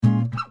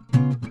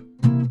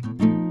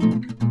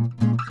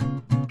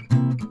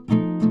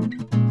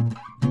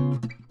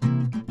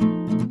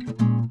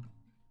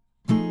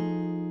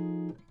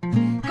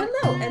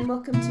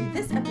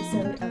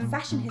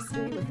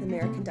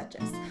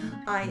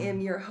I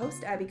am your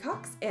host, Abby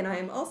Cox, and I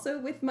am also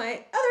with my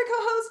other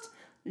co-host,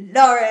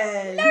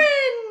 Lauren.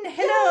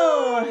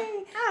 Hello!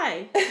 Yay!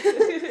 Hi!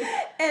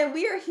 And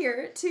we are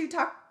here to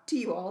talk to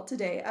you all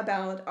today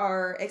about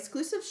our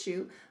exclusive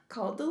shoe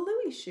called the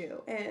Louis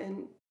shoe,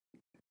 and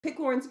pick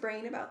Lauren's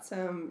brain about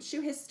some shoe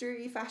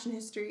history, fashion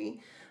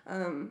history,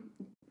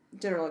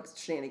 general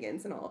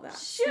shenanigans and all of that.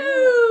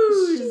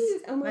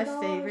 Shoes! Oh my gosh,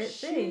 favorite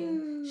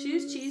thing.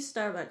 Shoes, cheese,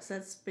 Starbucks.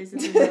 That's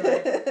basically my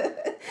life.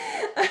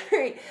 All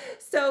right.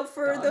 So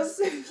for Dogs. those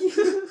of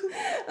you,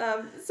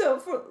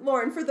 for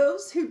Lauren, for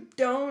those who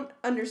don't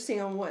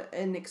understand what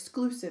an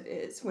exclusive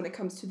is when it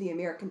comes to the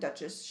American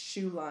Duchess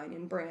shoe line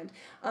and brand,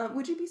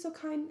 would you be so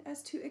kind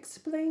as to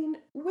explain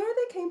where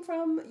they came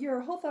from,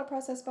 your whole thought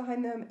process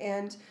behind them,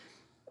 and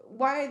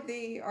why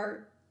they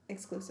are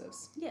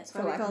exclusives? Yes,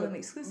 why we call them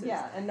exclusives.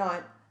 Yeah, and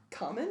not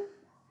common?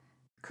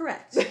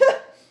 Correct.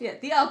 Yeah,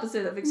 the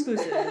opposite of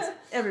exclusive is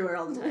everywhere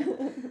all the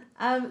time.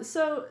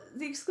 So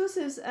the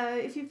exclusives,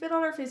 if you've been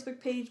on our Facebook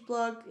page,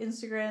 blog,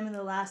 Instagram in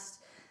the last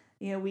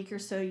week or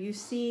so, you've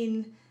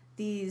seen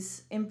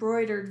these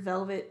embroidered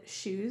velvet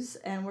shoes,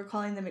 and we're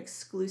calling them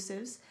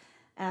exclusives.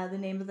 The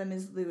name of them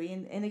is Louis,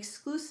 and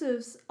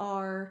exclusives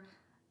are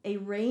a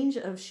range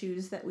of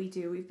shoes that we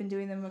do. We've been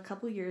doing them a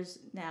couple years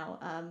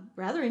now,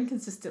 rather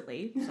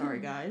inconsistently.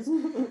 Sorry, guys.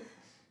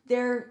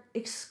 They're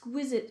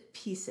exquisite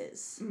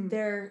pieces.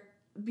 They're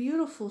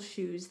beautiful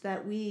shoes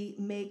that we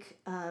make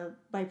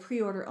by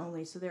pre-order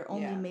only. So they're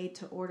only made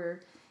to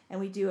order, and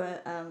we do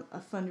a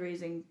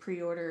fundraising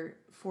pre-order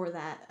for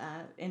that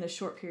in a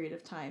short period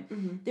of time.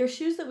 Mm-hmm. They're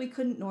shoes that we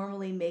couldn't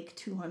normally make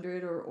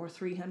 200 or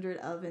 300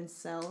 of and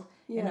sell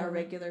in our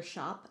regular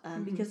shop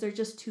because they're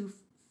just too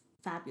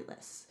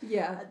fabulous.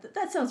 Yeah.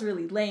 That sounds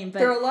really lame, but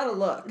they're a lot of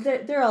look.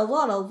 They're a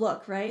lot of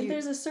look, right?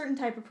 There's a certain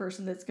type of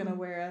person that's going to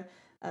wear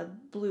a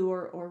blue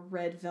or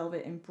red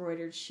velvet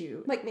embroidered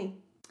shoe. Like me.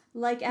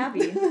 Like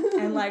Abby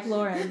and like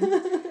Lauren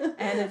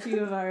and a few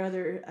of our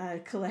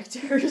other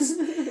collectors.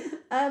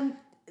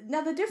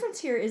 Now the difference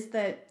here is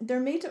that they're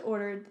made to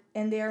order,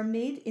 and they are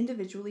made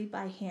individually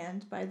by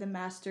hand by the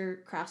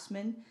master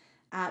craftsmen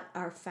at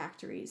our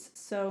factories.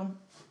 So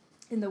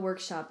in the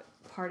workshop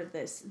part of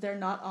this, they're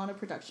not on a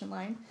production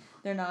line.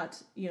 They're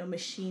not,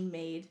 machine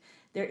made.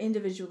 They're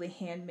individually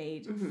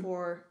handmade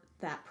for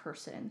that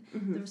person.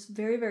 They're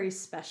very, very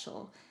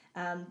special.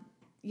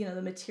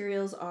 The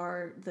materials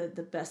are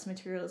the best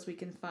materials we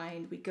can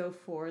find. We go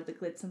for the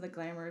glitz and the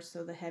glamour,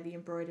 so the heavy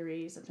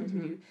embroidery. Sometimes we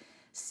do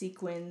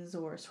sequins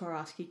or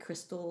Swarovski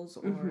crystals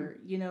or,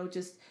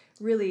 just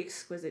really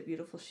exquisite,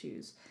 beautiful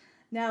shoes.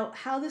 Now,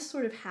 how this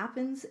sort of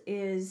happens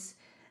is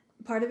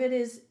part of it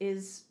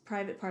is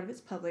private, part of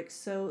it's public.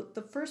 So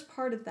the first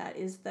part of that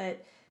is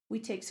that we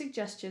take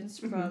suggestions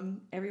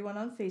from everyone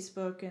on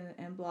Facebook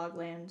and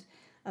Blogland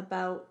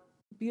about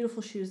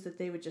beautiful shoes that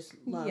they would just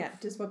love. Yeah,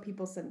 just what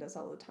people send us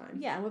all the time.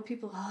 Yeah,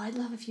 I'd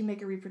love if you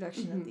make a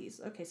reproduction of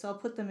these. Okay, so I'll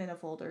put them in a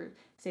folder,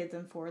 save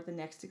them for the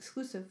next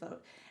exclusive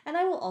vote. And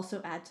I will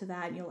also add to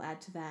that, and you'll add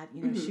to that,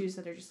 shoes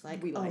that are just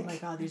like, my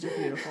God, these are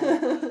beautiful.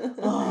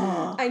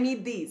 I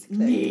need these.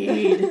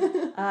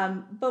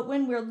 But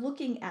when we're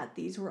looking at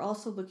these, we're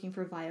also looking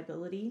for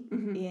viability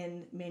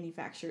in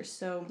manufacture.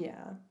 So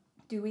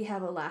do we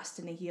have a last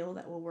and a heel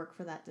that will work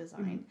for that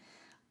design?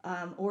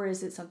 Or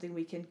is it something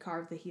we can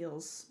carve the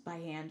heels by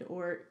hand?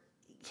 Or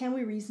can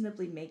we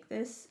reasonably make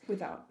this?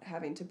 Without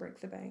having to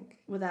break the bank.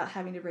 Without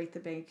having to break the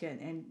bank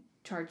and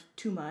charge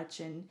too much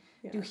and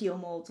do heel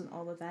molds and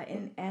all of that.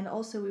 And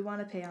also we want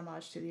to pay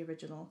homage to the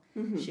original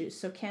shoes.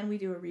 So can we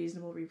do a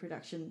reasonable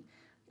reproduction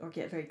or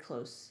get very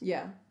close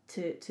to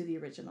the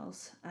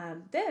originals?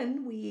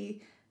 Then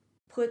we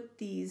put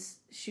these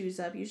shoes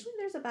up. Usually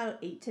there's about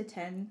 8 to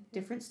 10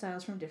 different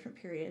styles from different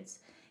periods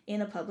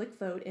in a public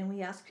vote, and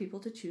we ask people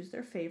to choose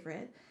their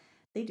favorite.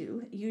 They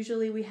do.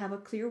 Usually we have a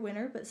clear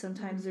winner, but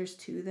sometimes there's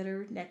two that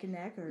are neck and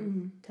neck or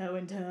toe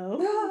and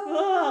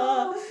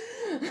toe.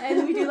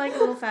 And we do like a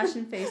little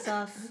fashion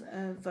face-off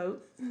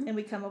vote, and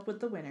we come up with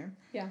the winner.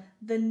 Yeah.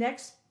 The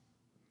next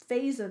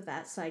phase of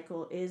that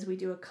cycle is we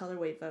do a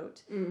colorway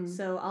vote.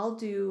 So I'll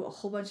do a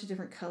whole bunch of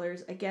different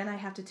colors. Again, I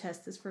have to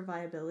test this for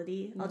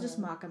viability. I'll just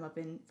mock them up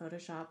in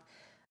Photoshop.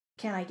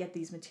 Can I get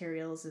these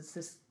materials? Is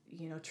this,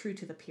 true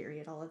to the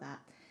period, all of that.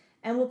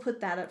 And we'll put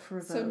that up for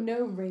a vote. So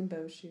no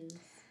rainbow shoes.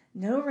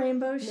 No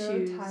rainbow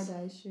shoes. No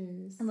tie-dye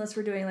shoes. Unless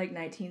we're doing like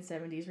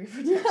 1970s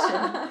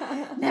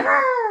reproduction.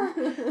 Never!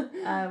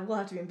 We'll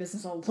have to be in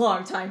business a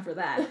long time for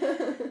that.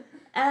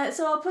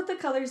 So I'll put the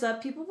colors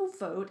up. People will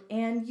vote.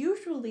 And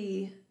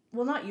usually,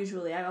 well, not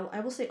usually,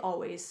 I will say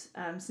always,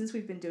 since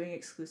we've been doing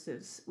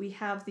exclusives, we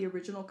have the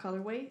original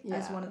colorway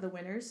as one of the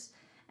winners.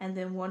 And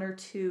then one or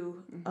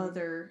two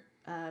other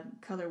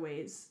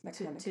colorways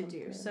to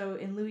do. Through. So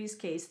in Louis'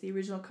 case, the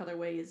original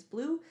colorway is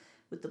blue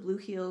with the blue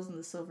heels and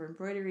the silver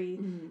embroidery,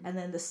 and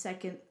then the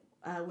second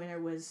winner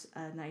was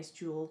a nice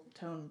jewel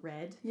tone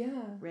red.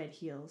 Yeah. Red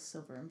heels,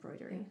 silver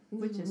embroidery, Yeah.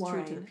 which is Wine.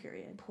 true to the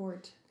period.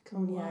 Port,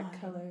 cognac Wine,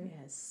 color.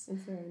 Yes.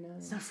 It's very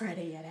nice. It's not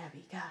Friday yet,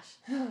 Abby.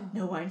 Gosh.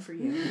 No wine for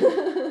you.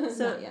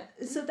 Not yet.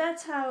 So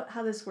that's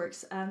how this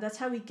works. That's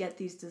how we get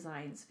these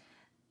designs.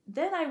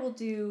 Then I will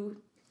do,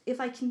 if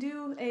I can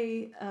do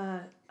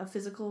a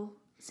physical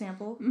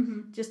sample,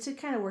 just to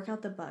kind of work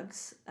out the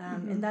bugs.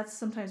 And that's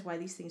sometimes why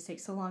these things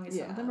take so long, is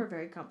some of them are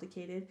very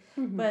complicated.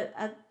 But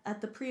at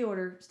the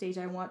pre-order stage,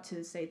 I want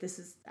to say this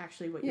is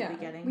actually what you'll be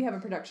getting. We have a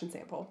production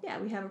sample. Yeah,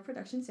 we have a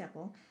production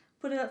sample.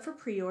 Put it up for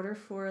pre-order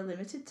for a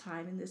limited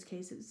time. In this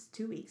case, it's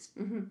 2 weeks.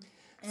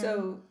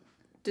 So,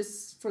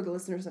 just for the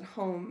listeners at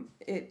home,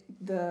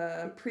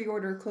 the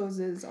pre-order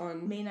closes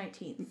on May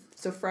 19th.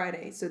 So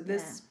Friday. So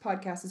this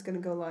podcast is going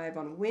to go live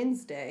on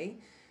Wednesday,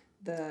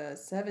 the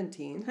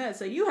 17th.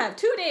 So you have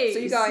 2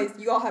 days. So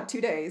you all have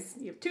 2 days.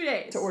 You have 2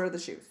 days to order the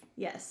shoes.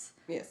 Yes.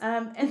 Yes.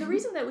 And the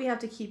reason that we have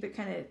to keep it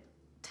kind of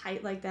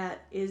tight like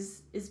that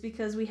is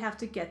because we have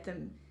to get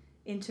them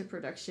into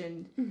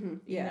production,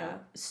 you know,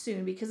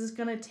 soon, because it's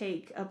going to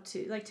take up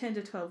to like 10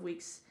 to 12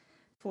 weeks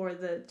for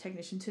the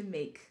technician to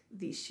make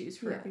these shoes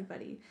for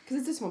everybody. Because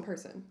it's just one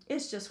person.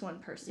 It's just one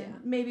person,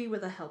 maybe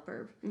with a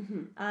helper.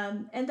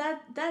 And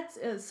that's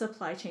a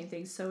supply chain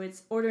thing. So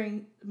it's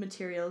ordering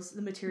materials.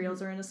 The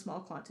materials are in a small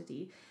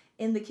quantity.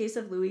 In the case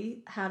of Louis,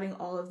 having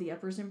all of the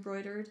uppers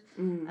embroidered,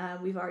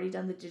 we've already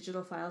done the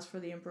digital files for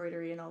the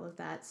embroidery and all of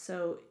that.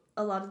 So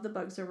a lot of the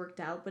bugs are worked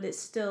out, but it's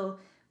still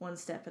one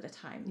step at a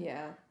time.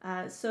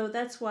 Yeah. So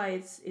that's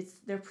why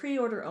they're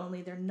pre-order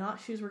only. They're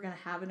not shoes we're going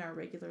to have in our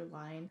regular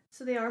line.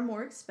 So they are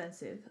more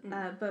expensive,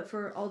 but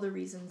for all the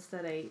reasons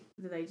that I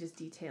just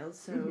detailed.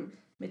 So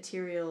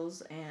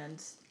materials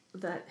and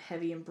that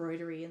heavy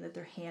embroidery, and that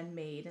they're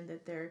handmade, and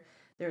that they're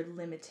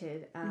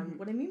limited.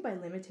 What I mean by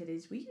limited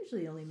is we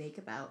usually only make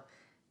about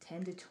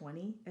 10 to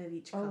 20 of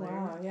each color. Oh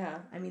wow, yeah.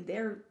 I mean,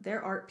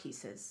 they're art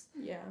pieces.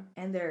 Yeah.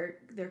 And they're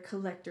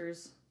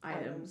collector's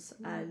items.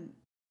 And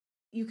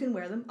you can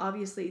wear them.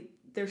 Obviously,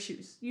 they're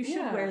shoes. You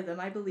should wear them.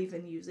 I believe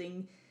in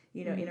using,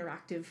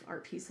 interactive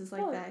art pieces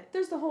like that.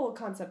 There's the whole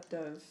concept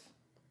of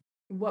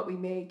what we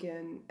make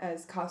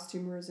as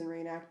costumers and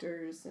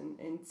reenactors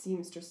and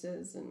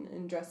seamstresses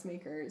and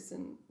dressmakers,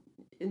 and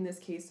in this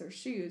case, our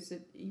shoes.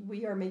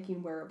 We are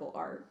making wearable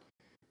art.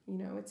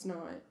 It's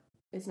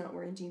not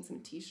wearing jeans and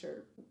a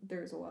t-shirt.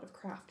 There's a lot of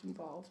craft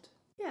involved.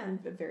 Yeah.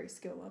 At various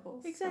skill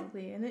levels.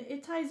 Exactly. So. And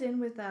it ties in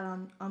with that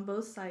on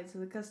both sides. So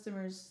the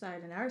customer's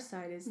side and our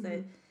side is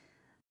that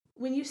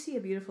when you see a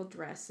beautiful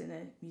dress in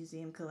a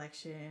museum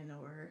collection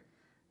or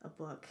a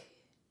book,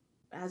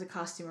 as a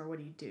costumer, what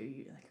do?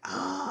 You're like,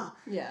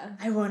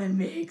 I want to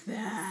make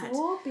that.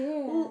 So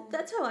big. Well,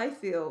 that's how I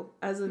feel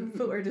as a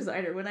footwear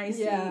designer when I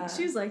see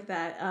shoes like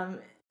that.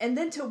 And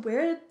then to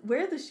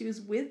wear the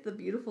shoes with the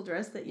beautiful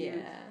dress that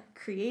you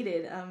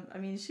created. I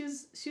mean,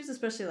 shoes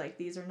especially like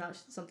these are not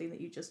something that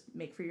you just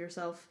make for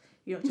yourself.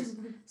 You don't just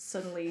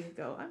suddenly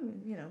go,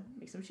 I'm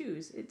make some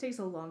shoes. It takes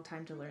a long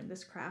time to learn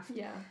this craft.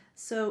 Yeah.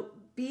 So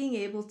being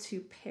able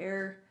to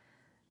pair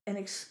an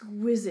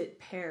exquisite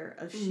pair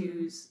of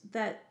shoes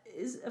that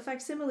is a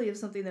facsimile of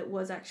something that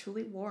was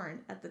actually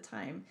worn at the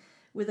time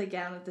with a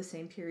gown of the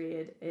same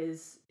period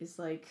is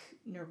like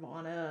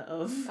nirvana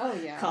of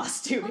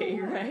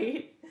costuming,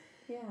 right?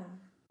 Yeah.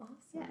 Awesome.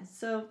 Yeah.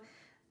 So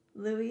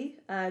Louis,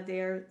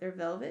 they're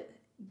velvet,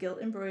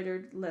 gilt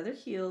embroidered, leather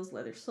heels,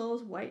 leather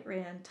soles, white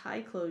rand,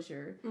 tie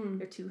closure.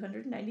 They're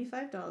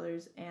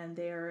 $295, and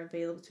they are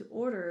available to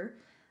order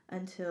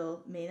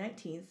until May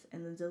 19th,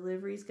 and the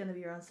delivery is going to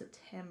be around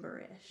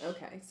September-ish.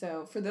 Okay,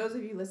 so for those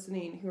of you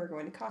listening who are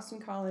going to costume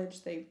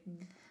college, they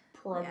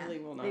probably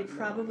will not. They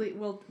probably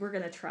will. We're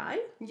going to try.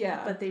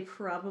 Yeah. But they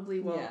probably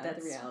won't. Yeah,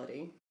 that's the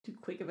reality. Too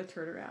quick of a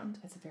turnaround.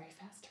 It's a very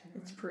fast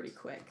turnaround. It's pretty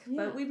quick.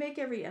 Yeah. But we make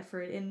every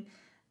effort, and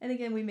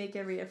again, we make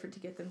every effort to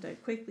get them done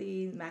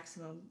quickly,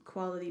 maximum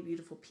quality,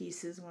 beautiful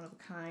pieces, one of a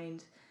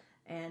kind,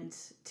 and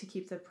to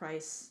keep the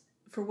price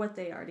for what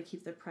they are, to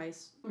keep the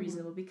price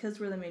reasonable, because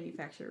we're the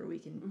manufacturer, we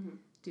can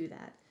do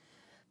that.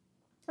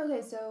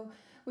 Okay, so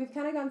we've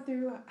kind of gone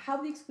through how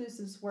the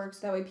exclusives work,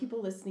 so that way people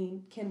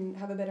listening can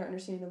have a better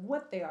understanding of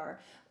what they are.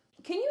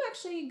 Can you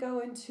actually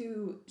go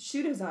into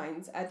shoe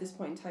designs at this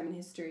point in time in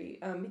history?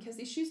 Because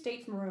these shoes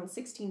date from around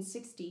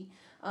 1660,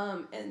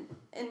 and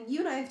you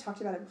and I have talked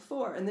about it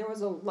before, and there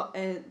was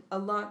a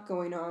lot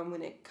going on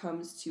when it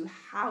comes to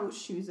how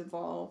shoes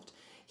evolved,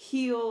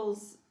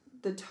 heels,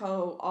 the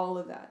toe, all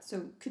of that.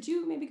 So could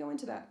you maybe go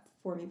into that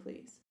for me,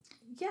 please?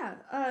 Yeah.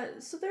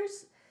 So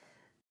there's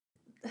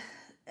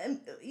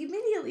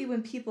immediately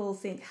when people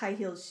think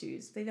high-heeled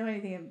shoes, they know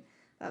anything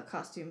about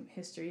costume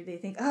history, they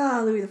think,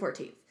 Louis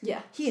XIV.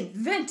 Yeah. He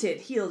invented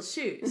heeled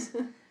shoes.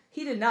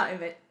 He did not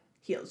invent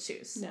heeled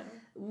shoes.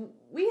 No.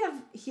 We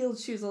have heeled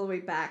shoes all the way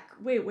back,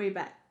 way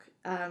back.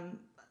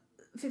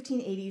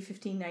 1580,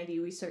 1590,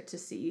 we start to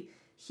see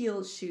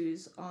heeled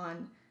shoes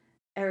on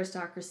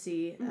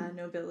aristocracy,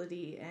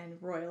 nobility,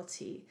 and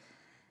royalty.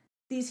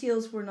 These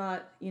heels were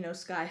not,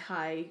 sky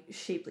high,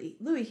 shapely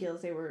Louis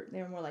heels. They were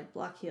more like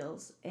block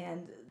heels,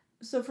 and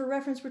So for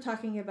reference, we're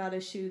talking about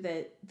a shoe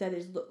that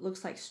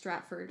looks like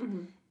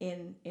Stratford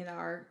in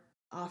our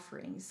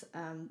offerings.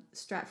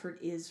 Stratford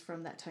is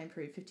from that time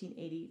period,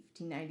 1580,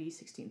 1590,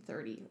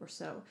 1630 or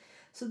so.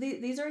 So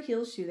these are a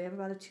heel shoe. They have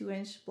about a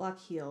 2-inch block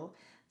heel.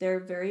 They're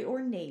very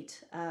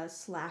ornate,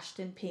 slashed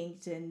and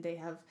pinked, and they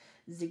have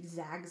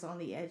zigzags on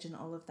the edge and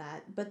all of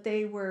that. But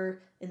they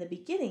were, in the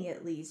beginning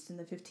at least, in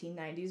the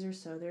 1590s or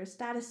so, they're a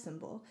status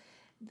symbol.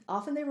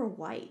 Often they were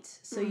white.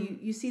 So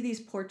you see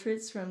these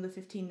portraits from the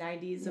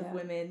 1590s of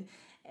women,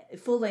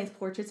 full-length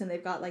portraits, and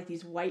they've got like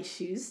these white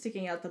shoes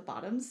sticking out the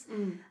bottoms.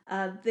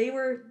 They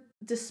were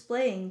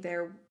displaying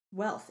their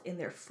wealth in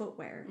their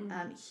footwear.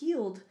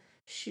 Heeled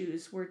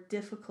shoes were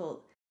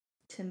difficult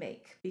to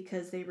make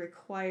because they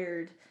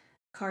required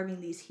carving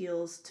these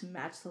heels to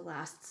match the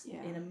lasts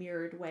in a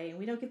mirrored way. And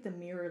we don't get the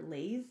mirror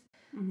lathe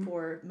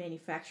for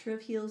manufacture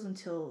of heels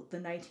until the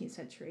 19th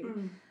century.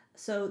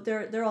 So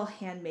they're all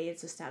handmade.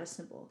 It's a status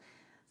symbol.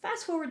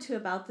 Fast forward to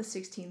about the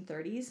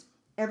 1630s,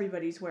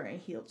 everybody's wearing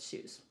heeled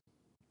shoes.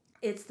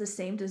 It's the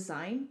same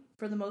design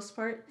for the most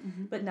part,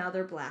 but now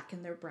they're black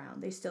and they're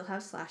brown. They still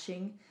have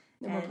slashing.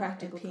 They're more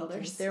practical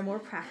colors. They're more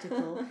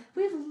practical.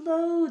 We have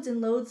loads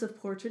and loads of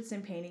portraits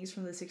and paintings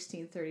from the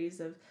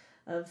 1630s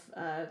of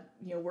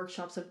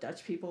workshops of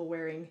Dutch people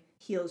wearing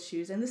heeled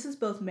shoes, and this is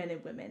both men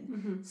and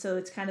women. So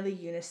it's kind of a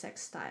unisex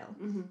style.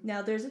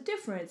 Now there's a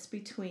difference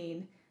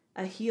between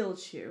a heeled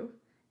shoe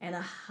and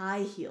a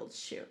high-heeled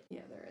shoe.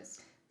 Yeah, there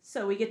is.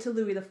 So we get to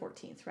Louis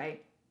XIV,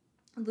 right?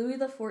 Louis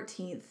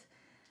XIV,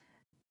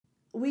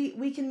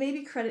 we can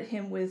maybe credit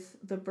him with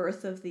the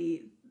birth of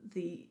the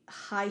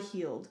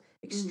high-heeled,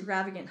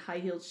 extravagant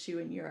high-heeled shoe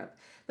in Europe.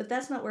 But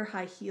that's not where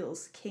high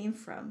heels came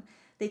from.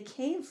 They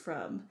came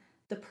from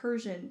the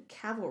Persian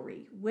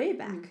cavalry way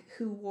back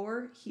who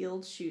wore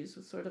heeled shoes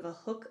with sort of a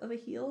hook of a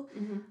heel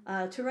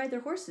to ride their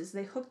horses.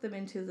 They hooked them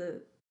into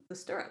the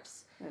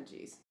stirrups. Oh,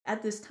 geez.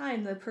 At this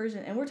time, the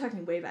Persian, and we're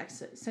talking way back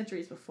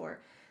centuries before,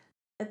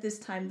 at this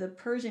time, the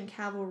Persian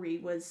cavalry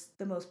was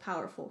the most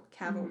powerful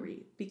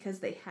cavalry because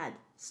they had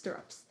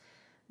stirrups,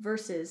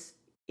 versus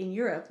in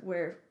Europe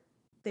where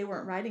they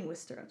weren't riding with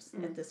stirrups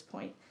at this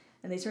point,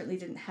 and they certainly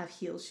didn't have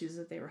heel shoes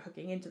that they were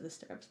hooking into the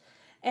stirrups.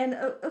 And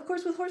of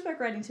course, with horseback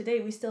riding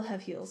today, we still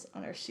have heels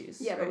on our shoes.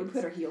 Yeah, right? But we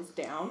put our heels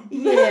down.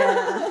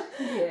 Yeah.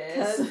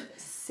 Yes.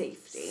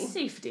 Safety.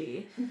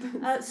 Safety.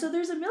 So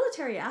there's a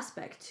military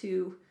aspect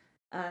to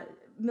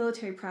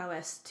military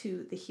prowess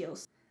to the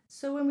heels.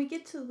 So when we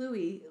get to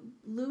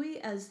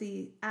Louis as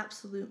the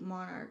absolute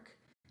monarch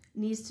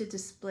needs to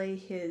display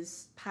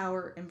his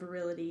power and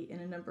virility in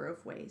a number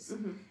of ways.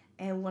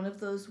 And one of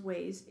those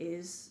ways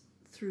is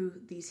through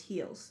these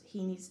heels.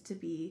 He needs to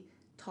be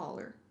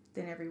taller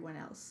than everyone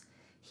else.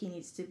 He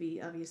needs to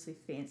be obviously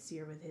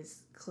fancier with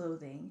his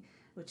clothing,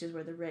 which is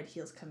where the red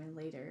heels come in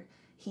later.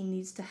 He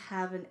needs to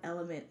have an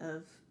element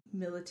of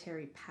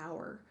military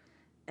power,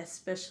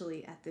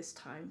 especially at this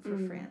time for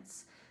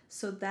France.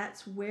 So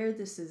that's where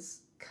this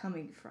is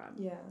coming from.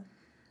 Yeah.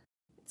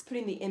 It's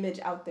putting the image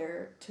out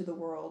there to the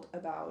world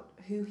about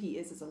who he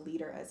is as a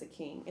leader, as a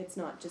king. It's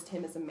not just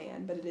him as a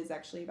man, but it is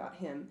actually about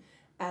him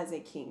as a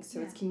king.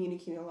 So it's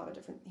communicating a lot of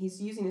different... He's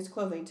using his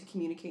clothing to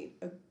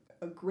communicate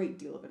a great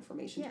deal of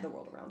information to the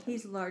world around him.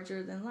 He's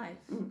larger than life.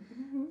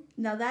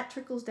 Now that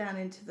trickles down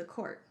into the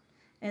court.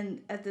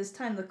 And at this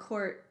time, the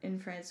court in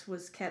France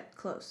was kept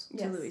close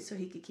to Louis, so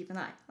he could keep an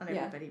eye on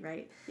everybody,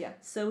 right? Yeah.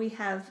 So we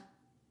have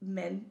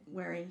men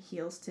wearing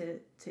heels to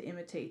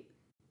imitate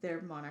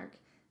their monarch.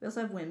 We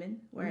also have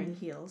women wearing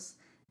heels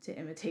to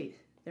imitate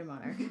their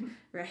monarch,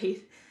 right?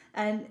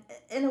 And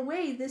in a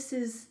way, this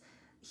is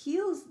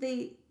heels.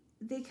 They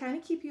kind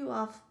of keep you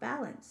off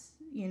balance,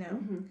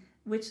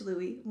 which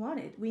Louis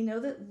wanted. We know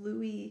that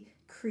Louis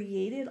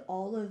created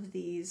all of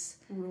these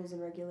rules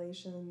and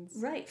regulations,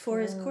 right, for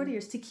his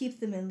courtiers to keep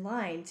them in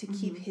line, to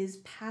keep his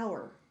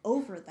power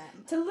over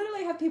them. To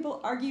literally have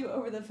people argue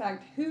over the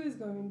fact who is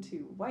going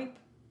to wipe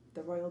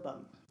the royal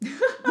bum.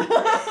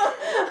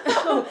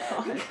 Oh,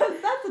 God.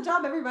 Because that's the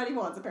job everybody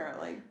wants,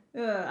 apparently.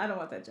 I don't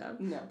want that job.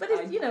 No. But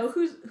if,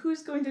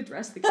 who's going to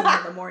dress the king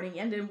in the morning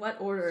and in what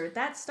order?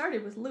 That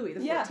started with Louis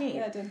XIV.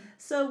 Yeah, it did.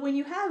 So when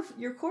you have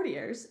your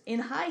courtiers in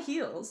high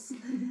heels,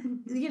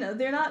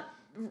 they're not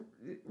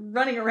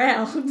running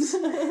around.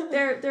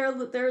 they're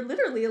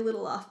literally a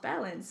little off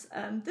balance.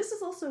 This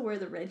is also where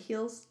the red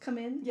heels come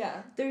in.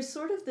 Yeah. There's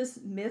sort of this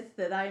myth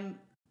that I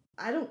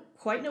don't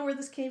quite know where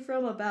this came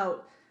from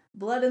about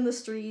blood in the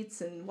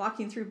streets and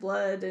walking through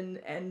blood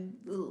and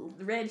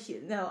red heel.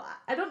 No,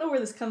 I don't know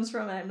where this comes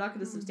from, and I'm not going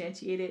to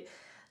substantiate it.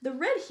 The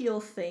red heel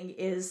thing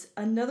is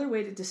another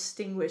way to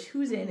distinguish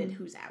who's in and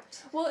who's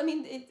out. Well, I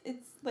mean,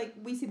 it's like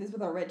we see this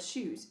with our red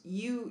shoes.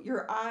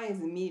 Your eye is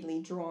immediately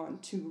drawn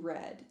to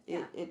red.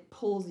 It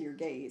pulls your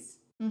gaze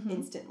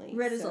instantly.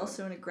 Red is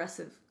also an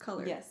aggressive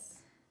color. Yes.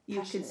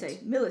 You could say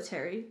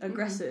military,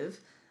 aggressive,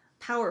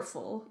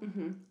 powerful,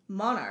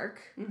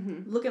 monarch.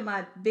 Look at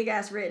my big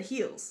ass red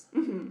heels.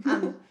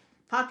 I'm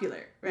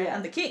popular, right?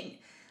 I'm the king.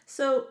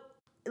 So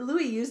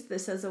Louis used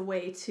this as a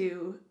way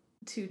to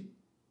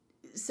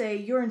say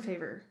you're in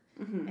favor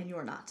and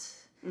you're not.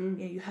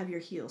 You have your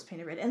heels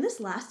painted red. And this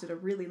lasted a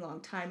really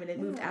long time, and it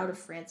moved out of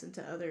France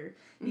into other...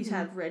 You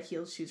have red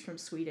heel shoes from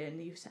Sweden.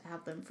 You used to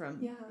have them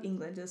from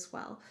England as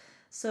well.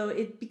 So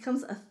it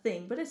becomes a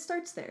thing, but it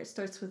starts there. It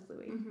starts with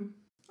Louis.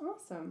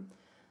 Awesome.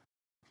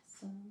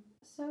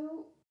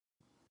 So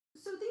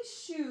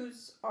these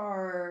shoes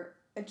are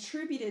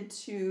attributed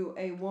to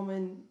a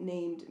woman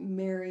named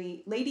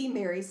Lady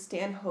Mary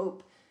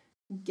Stanhope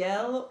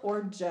Gell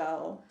or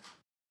Gell.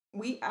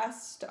 We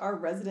asked our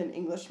resident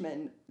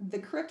Englishman the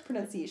correct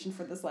pronunciation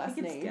for this last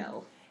name.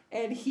 Gell.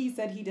 And he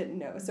said he didn't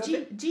know. So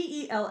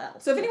Gell.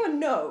 So if anyone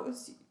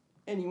knows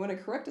and you want to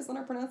correct us on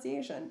our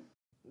pronunciation,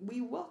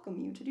 we welcome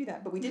you to do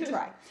that. But we did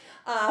try.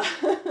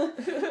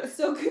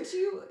 So could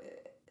you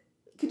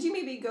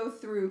maybe go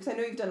through, because I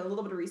know you've done a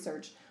little bit of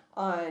research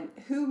on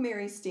who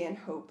Mary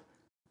Stanhope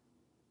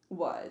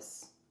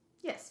was.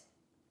 Yes.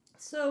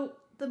 So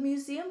the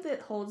museum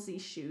that holds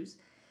these shoes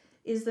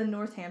is the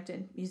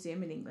Northampton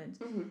Museum in England.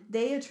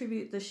 They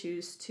attribute the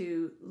shoes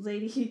to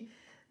Lady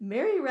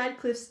Mary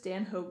Radcliffe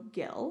Stanhope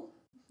Gell.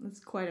 That's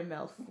quite a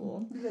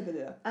mouthful.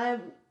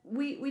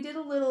 We did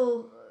a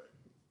little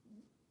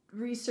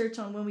research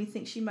on when we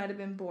think she might have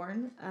been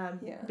born,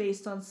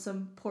 based on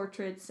some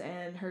portraits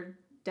and her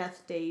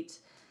death date.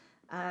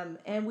 And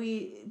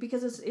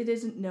because it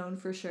isn't known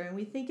for sure, and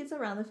we think it's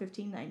around the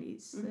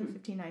 1590s,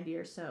 1590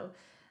 or so.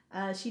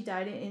 She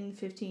died in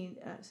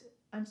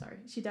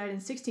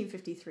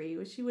 1653,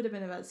 which she would have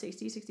been about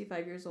 60,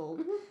 65 years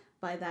old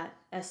by that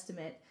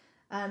estimate.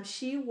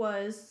 She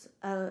was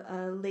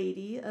a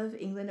lady of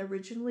England,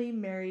 originally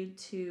married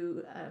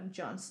to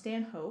John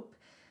Stanhope,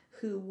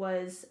 who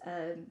was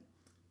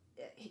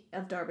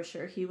of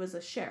Derbyshire. He was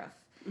a sheriff.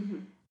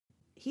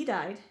 He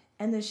died,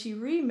 and then she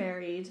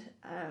remarried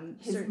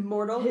his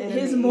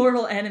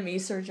mortal enemy,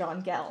 Sir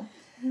John Gell.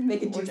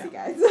 Make it juicy,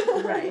 guys.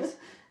 Right.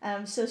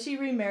 So she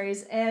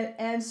remarries,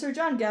 and Sir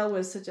John Gell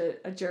was such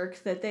a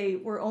jerk that they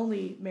were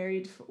only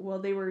married,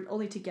 they were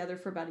only together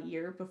for about a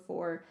year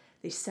before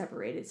they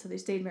separated. So they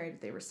stayed married,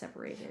 but they were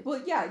separated.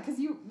 Well, yeah, because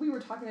we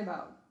were talking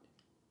about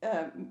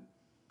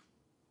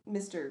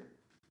Mr.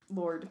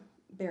 Lord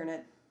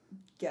Baronet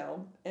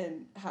Gell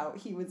and how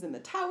he was in the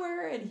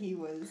Tower and he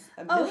was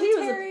a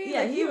military.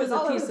 He was a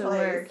piece of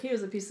work. He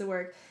was a piece of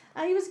work.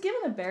 He was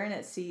given a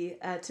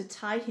baronetcy to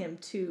tie him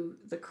to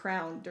the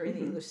crown during the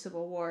English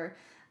Civil War.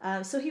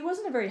 So he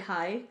wasn't a very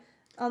high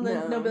on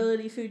the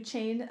nobility food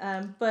chain,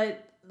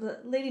 but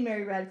Lady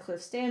Mary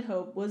Radcliffe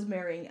Stanhope was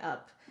marrying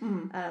up.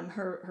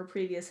 Her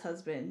previous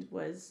husband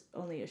was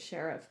only a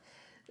sheriff.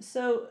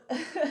 So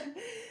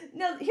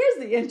now here's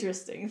the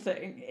interesting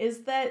thing,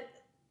 is that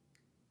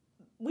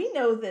we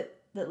know that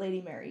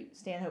Lady Mary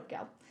Stanhope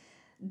Gell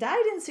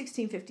died in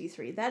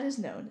 1653. That is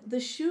known. The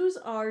shoes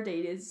are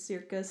dated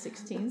circa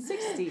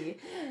 1660.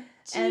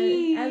 And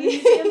the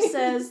museum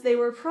says they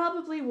were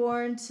probably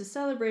worn to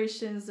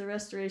celebrations, the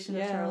restoration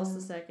of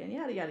Charles II,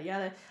 yada, yada,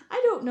 yada.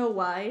 I don't know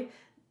why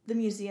the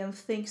museum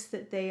thinks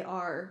that they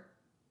are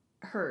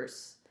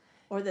hers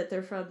or that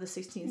they're from the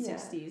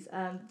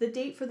 1660s. The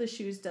date for the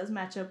shoes does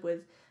match up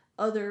with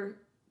other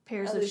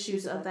pairs of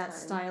shoes of that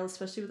style,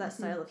 especially with that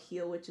style of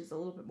heel, which is a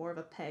little bit more of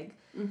a peg,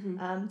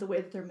 the way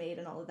that they're made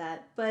and all of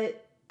that.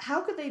 But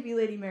how could they be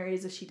Lady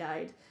Mary's if she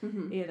died,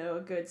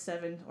 a good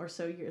 7 or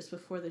so years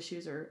before the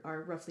shoes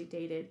are roughly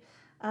dated?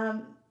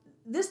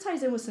 This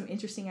ties in with some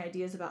interesting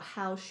ideas about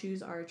how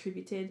shoes are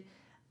attributed,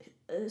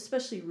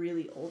 especially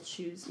really old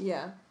shoes.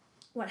 Yeah.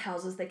 What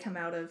houses they come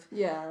out of.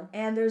 Yeah.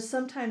 And there's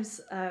sometimes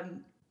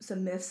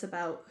some myths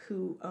about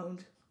who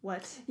owned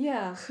what.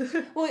 Yeah.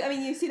 Well, I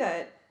mean, you see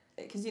that,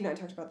 because you and I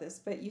talked about this,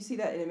 but you see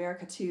that in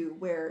America too,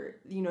 where,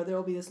 there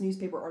will be this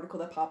newspaper article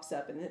that pops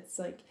up and it's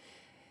like,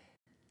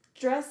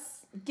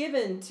 dress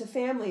given to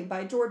family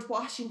by George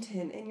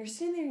Washington, and you're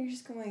sitting there and you're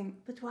just going,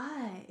 but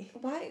why?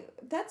 Why?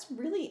 That's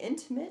really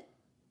intimate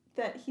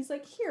that he's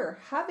like, here,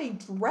 have a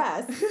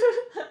dress,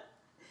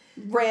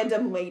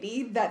 random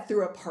lady that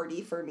threw a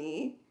party for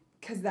me,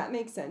 because that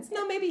makes sense.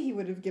 No, maybe he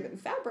would have given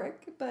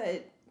fabric,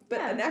 but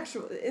an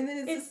actual,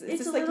 and it's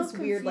just like this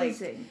weird, like,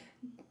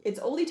 it's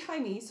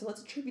oldie-timey, so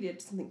let's attribute it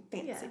to something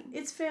fancy. Yeah,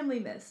 it's family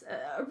myths.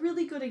 A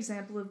really good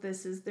example of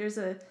this is there's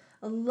a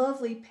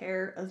lovely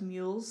pair of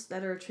mules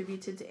that are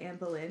attributed to Anne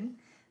Boleyn.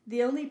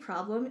 The only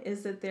problem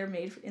is that they're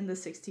made in the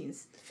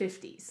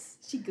 1650s.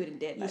 She good and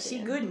dead. She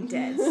good and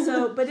dead.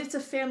 So, but it's a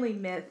family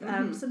myth.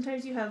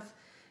 Sometimes you have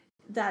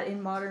that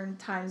in modern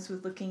times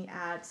with looking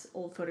at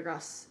old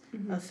photographs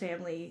of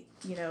family,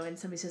 and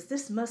somebody says,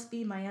 this must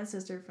be my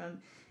ancestor from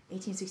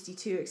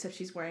 1862, except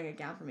she's wearing a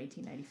gown from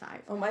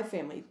 1895. Oh, my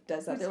family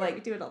does that. They're we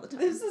like, do it all the time.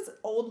 This is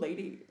old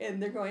lady,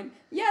 and they're going,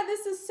 yeah,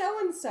 this is so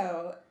and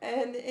so,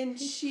 and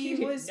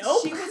she was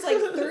she was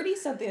like 30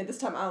 something at this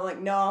time. I'm like,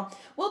 no.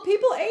 Well,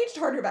 people aged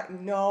harder back.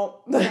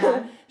 No,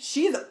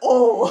 she's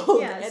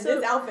old, and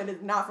this outfit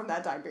is not from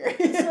that time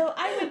period. So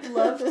I would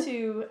love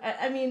to.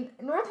 I mean,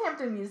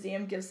 Northampton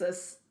Museum gives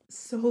us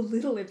so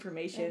little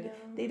information.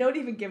 They don't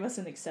even give us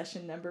an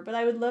accession number, but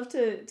I would love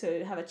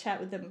to have a chat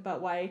with them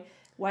about why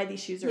why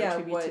these shoes are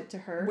attributed to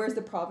her. Where's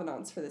the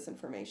provenance for this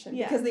information?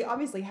 Yeah. Because they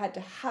obviously had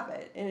to have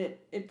it, and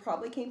it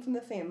probably came from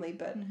the family,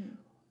 but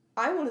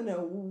I want to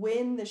know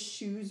when the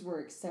shoes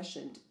were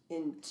accessioned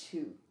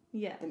into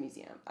the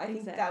museum. I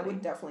think that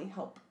would definitely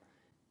help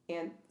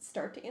and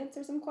start to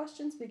answer some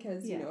questions,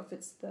 because, you know, if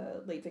it's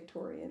the late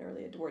Victorian,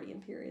 early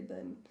Edwardian period,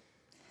 then...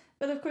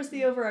 But of course,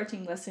 the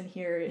overarching lesson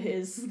here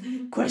is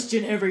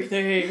question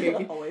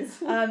everything. Always.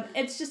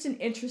 It's just an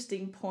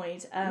interesting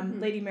point.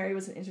 Lady Mary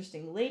was an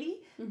interesting lady.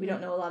 We don't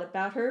know a lot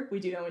about her. We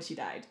do know when she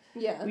died.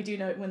 Yeah. We do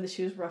know when the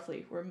shoes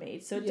roughly were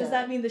made. So does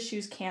that mean the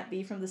shoes can't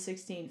be from the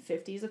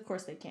 1650s? Of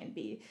course they can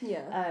be.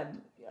 Yeah.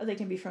 They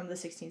can be from the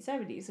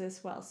 1670s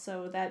as well.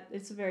 So that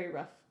it's a very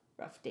rough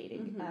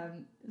dating.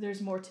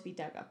 There's more to be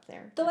dug up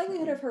there. The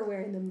likelihood of her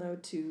wearing them, though,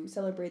 to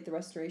celebrate the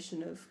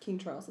restoration of King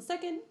Charles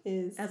II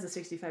is... As a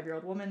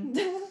 65-year-old woman.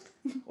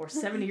 Or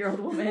 70-year-old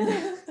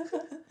woman.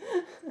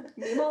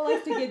 Mima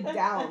likes to get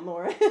down,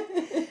 Laura.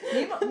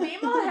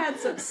 Mima had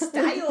some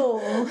style.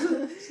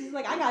 She's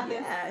like, I got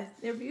this. Yeah,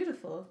 they're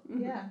beautiful.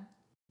 Yeah.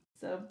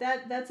 So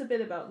that's a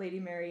bit about Lady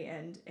Mary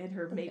and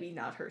her maybe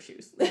not her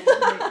shoes.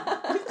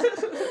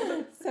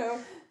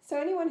 So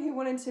anyone who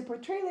wanted to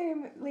portray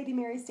Lady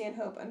Mary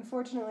Stanhope,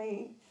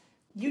 unfortunately...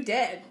 You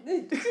did.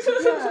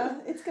 Yeah,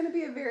 it's going to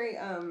be a very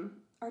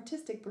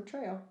artistic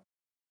portrayal.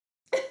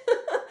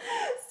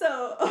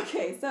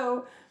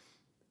 So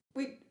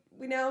we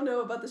now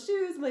know about the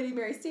shoes, Lady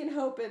Mary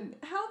Stanhope, and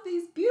how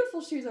these beautiful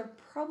shoes are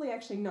probably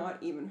actually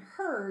not even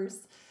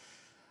hers.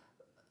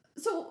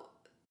 So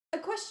a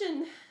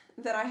question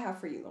that I have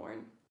for you,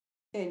 Lauren,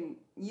 and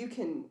you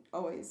can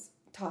always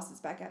toss this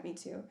back at me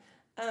too.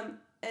 And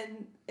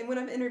when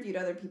I've interviewed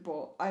other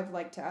people, I've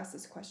liked to ask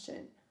this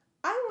question.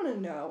 I want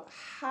to know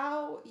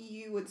how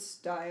you would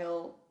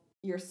style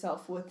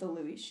yourself with the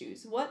Louis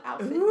shoes. What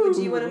outfit would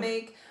you want to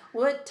make?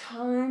 What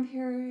time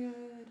period?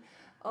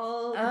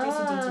 All the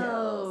juicy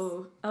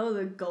details. Oh,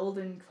 the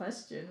golden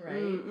question, right?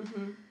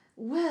 Mm-hmm.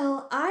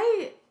 Well,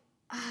 I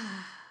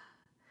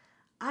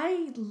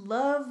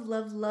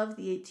love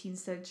the 18th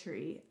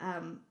century.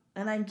 And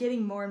I'm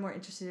getting more and more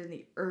interested in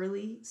the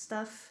early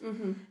stuff.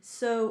 Mm-hmm.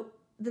 So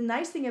the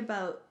nice thing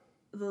about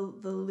the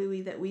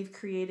Louis that we've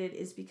created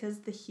is because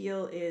the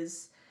heel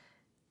is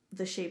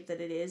the shape that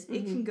it is,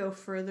 it can go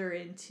further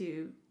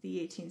into the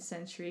 18th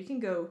century. It can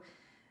go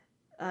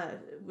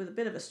with a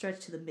bit of a stretch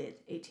to the mid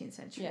 18th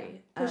century.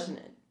 Yeah, pushing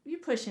it.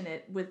 You're pushing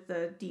it with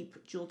the deep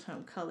jewel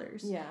tone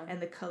colors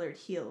and the colored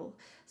heel.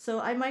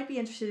 So I might be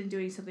interested in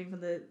doing something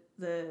from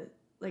the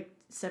like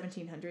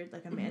 1700,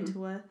 like a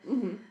mantua.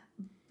 Mm-hmm.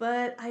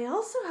 But I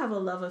also have a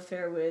love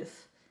affair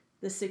with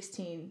the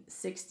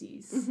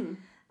 1660s.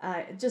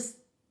 Mm-hmm. Just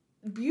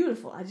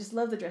beautiful. I just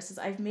love the dresses.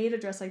 I've made a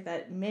dress like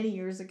that many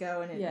years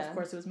ago, and of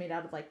course it was made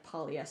out of like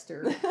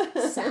polyester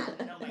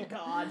satin. Oh my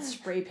god,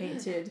 spray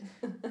painted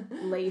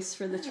lace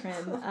for the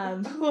trim.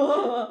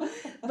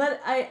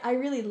 But I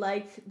really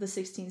like the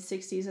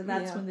 1660s, and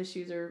that's when the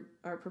shoes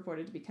are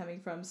purported to be coming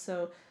from.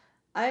 So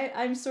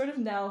I'm sort of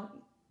now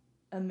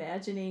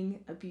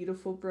imagining a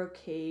beautiful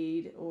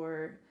brocade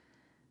or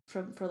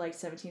for like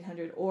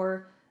 1700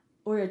 or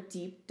a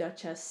deep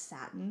Duchess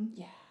satin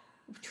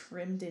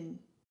trimmed in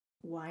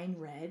wine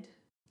red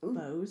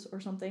bows or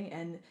something,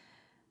 and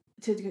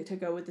to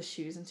go with the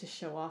shoes and to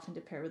show off and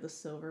to pair with the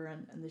silver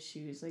and the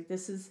shoes. Like,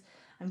 this is,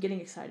 I'm getting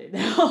excited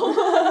now.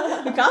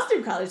 The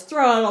costume college,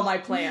 throw out all my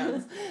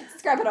plans.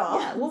 Scrap it all.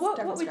 Yeah, well,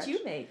 what would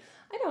you make?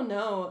 I don't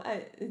know.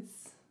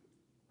 It's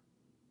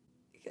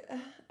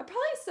probably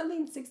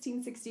something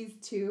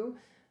 1660s too,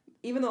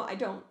 even though I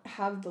don't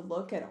have the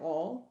look at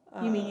all.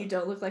 You mean you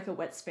don't look like a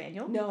wet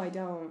spaniel? No, I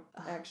don't,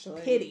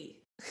 actually. Pity.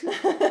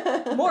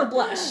 More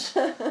blush.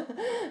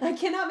 I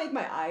cannot make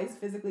my eyes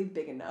physically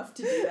big enough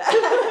to do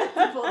that,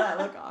 to pull that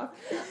look off.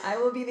 I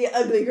will be the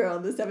ugly girl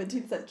in the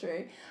 17th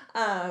century.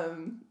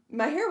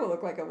 My hair will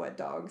look like a wet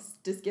dog's.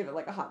 Just give it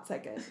like a hot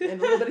second and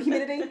a little bit of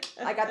humidity.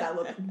 I got that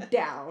look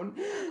down.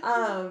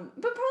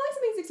 But probably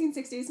something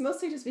 1660s,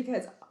 mostly just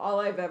because all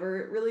I've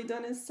ever really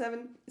done is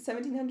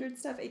 1700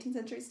 stuff, 18th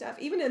century stuff,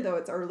 even though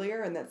it's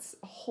earlier and that's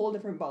a whole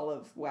different ball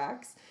of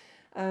wax.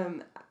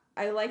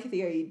 I like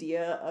the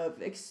idea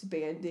of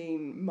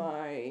expanding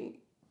my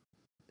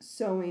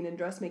sewing and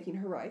dressmaking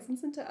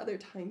horizons into other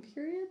time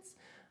periods,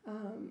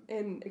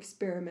 and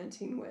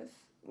experimenting with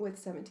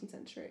 17th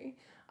century.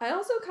 I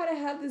also kind of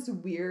had this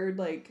weird,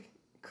 like,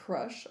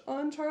 crush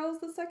on Charles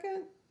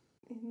II.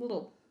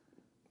 Little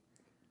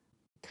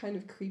kind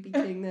of creepy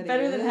king that he is.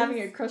 Better than having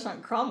a crush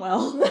on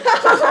Cromwell.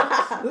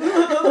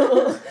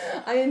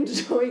 I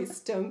enjoy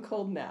stone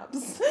cold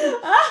naps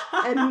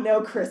and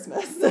no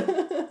Christmas.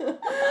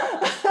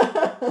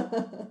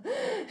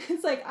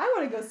 It's like, I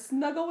want to go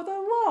snuggle with a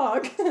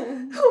log.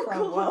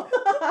 Cromwell.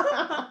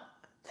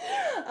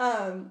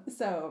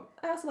 So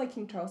I also like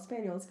King Charles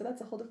Spaniels, but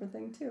that's a whole different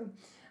thing too.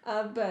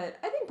 But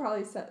I think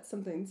probably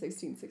something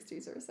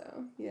 1660s or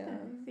so. Yeah.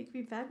 I think it'd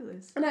be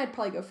fabulous. And I'd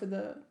probably go for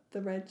the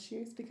red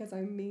shoes because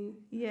I'm me.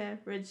 Yeah,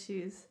 red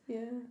shoes.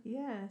 Yeah.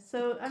 Yeah.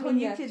 So I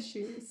Cognac mean,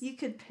 shoes. you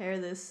could pair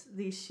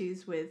these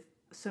shoes with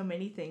so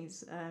many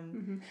things.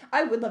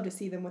 I would love to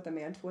see them with a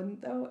Mantua,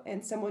 though,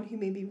 and someone who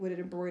maybe would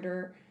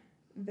embroider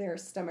their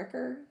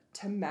stomacher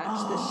to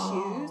match the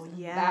shoes.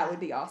 Yeah. That would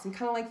be awesome.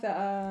 Kind of like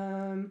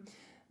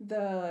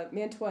the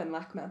Mantua and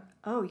LACMA.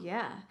 Oh,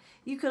 yeah.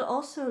 You could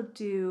also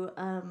do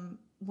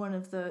one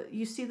of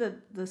you see the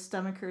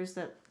stomachers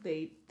that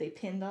they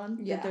pinned on?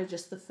 Yeah. That they're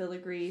just the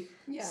filigree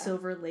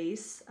silver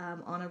lace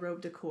on a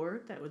robe de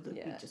cour. That would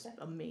be just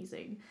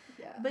amazing.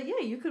 Yeah. But yeah,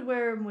 you could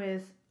wear them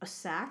with a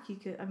sack. You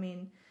could,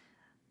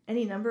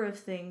 any number of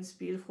things,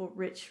 beautiful,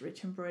 rich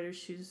embroidered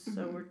shoes. Mm-hmm.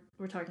 So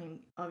we're talking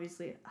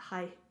obviously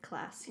high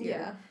class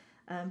here.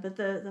 Yeah. But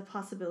the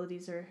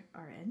possibilities are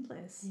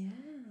endless. Yeah.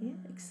 Yeah,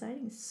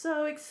 exciting.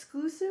 So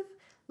exclusive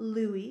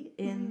Louis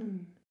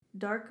in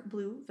dark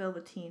blue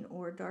velveteen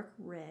or dark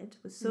red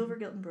with silver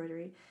gilt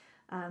embroidery.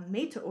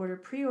 Made to order,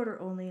 pre-order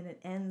only, and it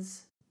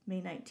ends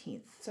May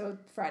 19th. So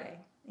Friday.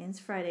 Ends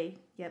Friday.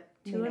 Yep.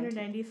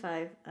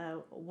 $295.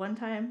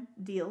 One-time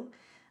deal.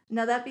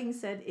 Now that being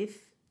said,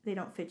 if they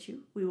don't fit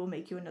you, we will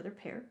make you another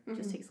pair. It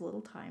just takes a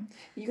little time.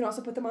 You can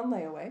also put them on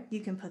layaway.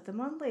 You can put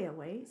them on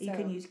layaway. So. You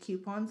can use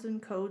coupons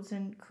and codes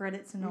and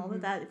credits and all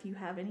of that if you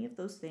have any of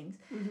those things.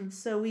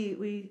 So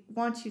we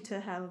want you to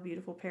have a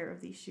beautiful pair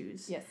of these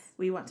shoes. Yes.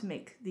 We want to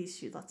make these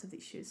shoes, lots of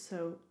these shoes.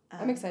 So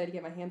I'm excited to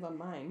get my hands on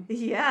mine.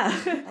 Yeah.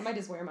 I might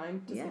just wear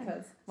mine just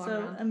because.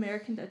 So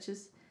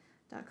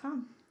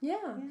AmericanDuchess.com.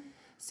 Yeah.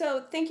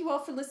 So thank you all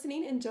for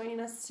listening and joining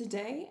us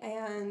today.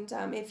 And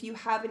if you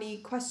have any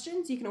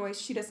questions, you can always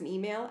shoot us an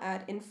email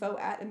at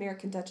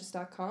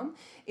info@AmericanDuchess.com.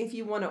 If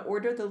you want to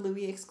order the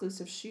Louis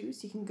exclusive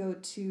shoes, you can go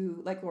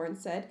to, like Lauren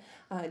said,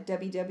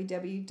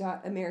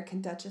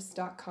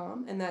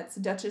 www.AmericanDuchess.com. And that's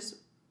Duchess,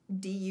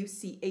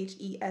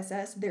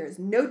 Duchess. There is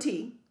no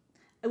T.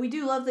 We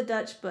do love the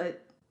Dutch,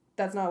 but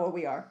that's not what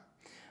we are.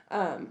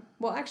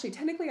 Well, actually,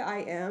 technically I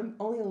am.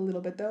 Only a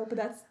little bit, though. But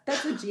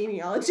that's a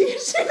genealogy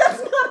issue.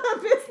 That's not a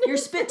business. Your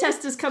spit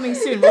test is coming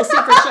soon. We'll see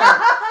for sure.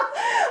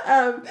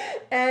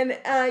 And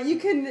you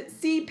can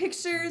see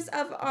pictures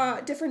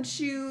of different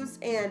shoes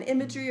and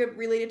imagery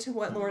related to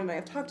what Lauren and I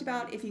have talked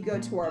about if you go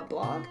to our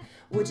blog,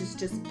 which is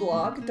just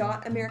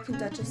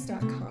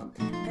blog.americanduchess.com.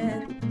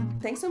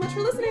 And thanks so much for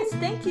listening.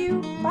 Thank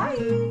you.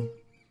 Bye.